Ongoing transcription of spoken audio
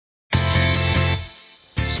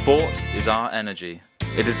Sport is our energy.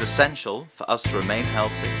 It is essential for us to remain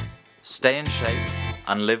healthy, stay in shape,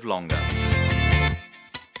 and live longer.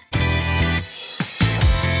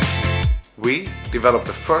 We developed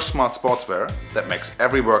the first smart sportswear that makes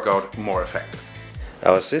every workout more effective.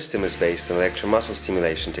 Our system is based on electromuscle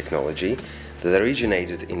stimulation technology that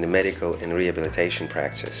originated in the medical and rehabilitation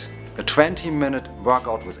practice. A 20-minute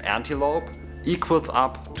workout with Antelope equals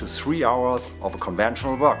up to 3 hours of a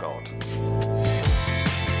conventional workout.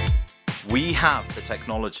 We have the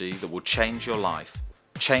technology that will change your life,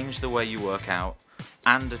 change the way you work out,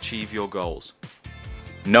 and achieve your goals.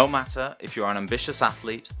 No matter if you're an ambitious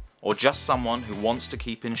athlete or just someone who wants to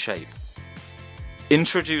keep in shape.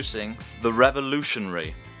 Introducing the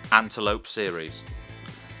revolutionary Antelope series.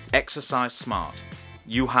 Exercise smart.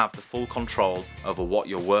 You have the full control over what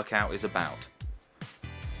your workout is about.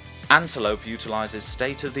 Antelope utilizes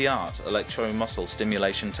state-of-the-art electromuscle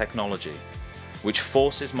stimulation technology, which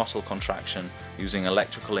forces muscle contraction using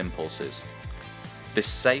electrical impulses. This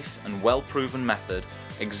safe and well-proven method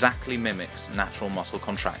exactly mimics natural muscle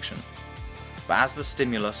contraction. But as the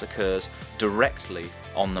stimulus occurs directly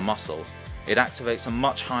on the muscle, it activates a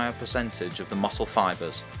much higher percentage of the muscle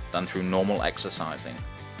fibers than through normal exercising.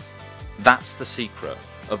 That's the secret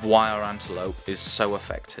of why our Antelope is so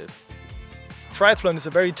effective. Triathlon is a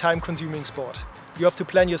very time-consuming sport. You have to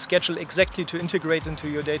plan your schedule exactly to integrate into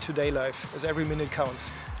your day-to-day life, as every minute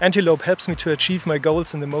counts. Antelope helps me to achieve my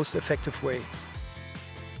goals in the most effective way.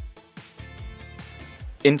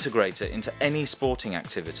 Integrate it into any sporting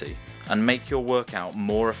activity and make your workout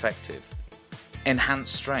more effective.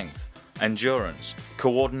 Enhance strength, endurance,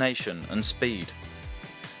 coordination and speed.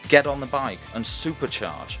 Get on the bike and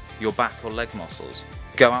supercharge your back or leg muscles.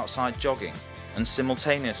 Go outside jogging and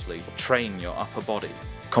simultaneously train your upper body.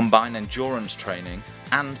 Combine endurance training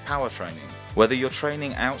and power training. Whether you're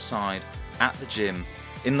training outside, at the gym,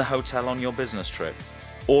 in the hotel on your business trip,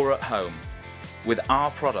 or at home, with our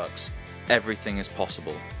products, everything is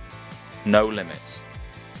possible. No limits.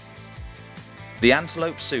 The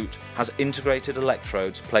Antelope suit has integrated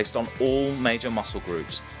electrodes placed on all major muscle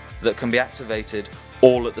groups that can be activated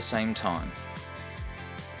all at the same time.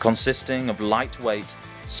 Consisting of lightweight,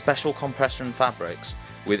 special compression fabrics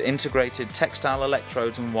with integrated textile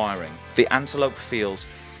electrodes and wiring, the Antelope feels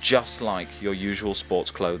just like your usual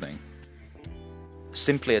sports clothing.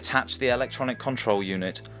 Simply attach the electronic control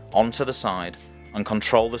unit onto the side and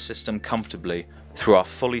control the system comfortably through our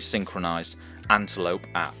fully synchronized Antelope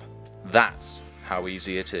app. That's how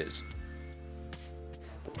easy it is.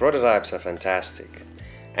 The prototypes are fantastic.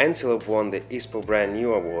 Antelope won the ISPO Brand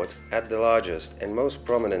New Award at the largest and most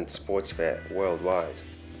prominent sports fair worldwide.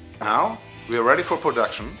 Now we are ready for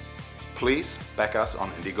production. Please back us on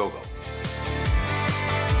Indiegogo.